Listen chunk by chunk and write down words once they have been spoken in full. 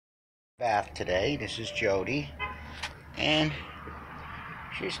Bath today. This is Jodi, and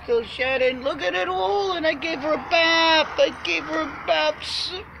she's still shedding. Look at it all, and I gave her a bath.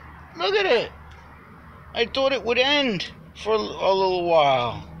 Look at it. I thought it would end for a little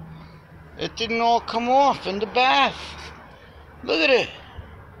while. It didn't all come off in the bath. Look at it.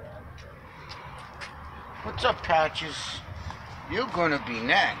 What's up, Patches? You're gonna be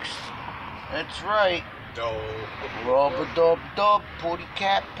next. That's right. Rub-a-dub-dub,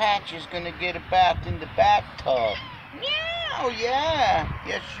 Pussycat Patches gonna get a bath in the bathtub. Meow, yeah.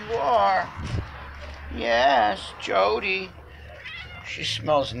 Yes, you are. Yes, Jodi. She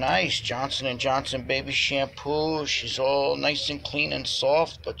smells nice. Johnson & Johnson baby shampoo. She's all nice and clean and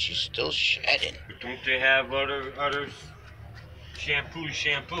soft, but she's still shedding. But don't they have other shampoo?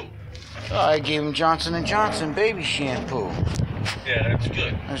 I gave him Johnson & Johnson baby shampoo. Yeah, that's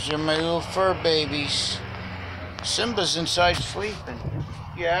good. Those are my little fur babies. Simba's inside sleeping.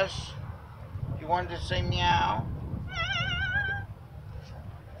 Yes? You wanted to say meow?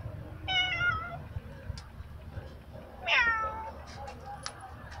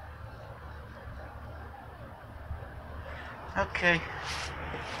 Okay.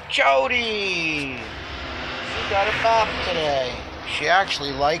 Jodi! She got a bath today. She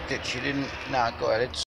actually liked it. She didn't. Nah, go ahead.